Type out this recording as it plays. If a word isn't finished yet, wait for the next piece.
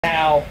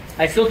Now,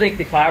 I still think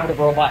the collaborative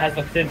robot has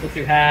the potential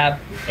to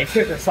have a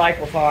quicker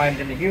cycle time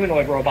than the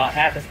humanoid robot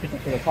at this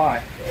particular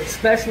time,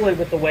 especially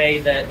with the way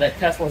that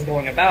Tesla is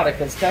going about it,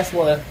 because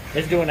Tesla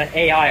is doing an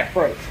AI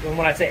approach. And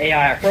when I say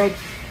AI approach,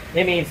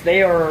 it means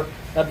they are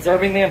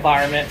observing the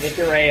environment with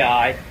their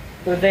AI.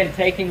 They're then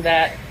taking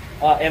that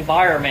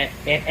environment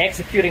and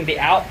executing the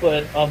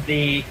output of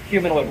the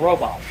humanoid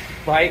robot,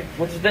 right?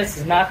 This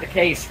is not the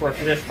case for a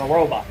traditional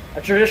robot.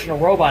 A traditional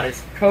robot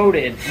is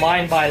coded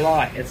line by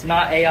line. It's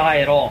not AI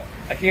at all.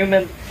 A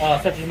human,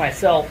 such as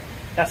myself,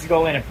 has to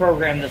go in and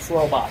program this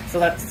robot. So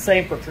that's the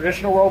same for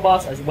traditional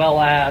robots as well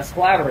as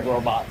collaborative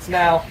robots.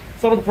 Now,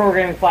 some of the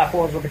programming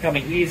platforms are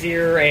becoming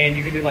easier, and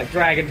you can do like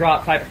drag and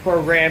drop type of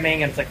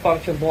programming, and it's like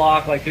function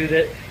block, like do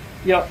this.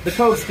 You know, the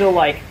code's still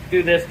like,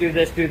 do this, do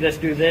this, do this,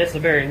 do this, a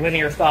very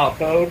linear style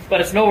code, but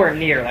it's nowhere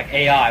near like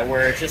AI,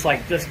 where it's just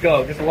like, just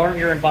go, just learn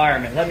your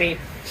environment. Let me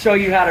show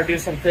you how to do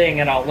something,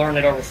 and I'll learn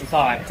it over some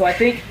time. So I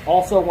think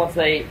also once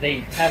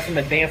they have some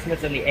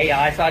advancements in the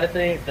AI side of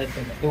things, that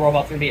the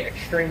robot's going to be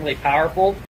extremely powerful.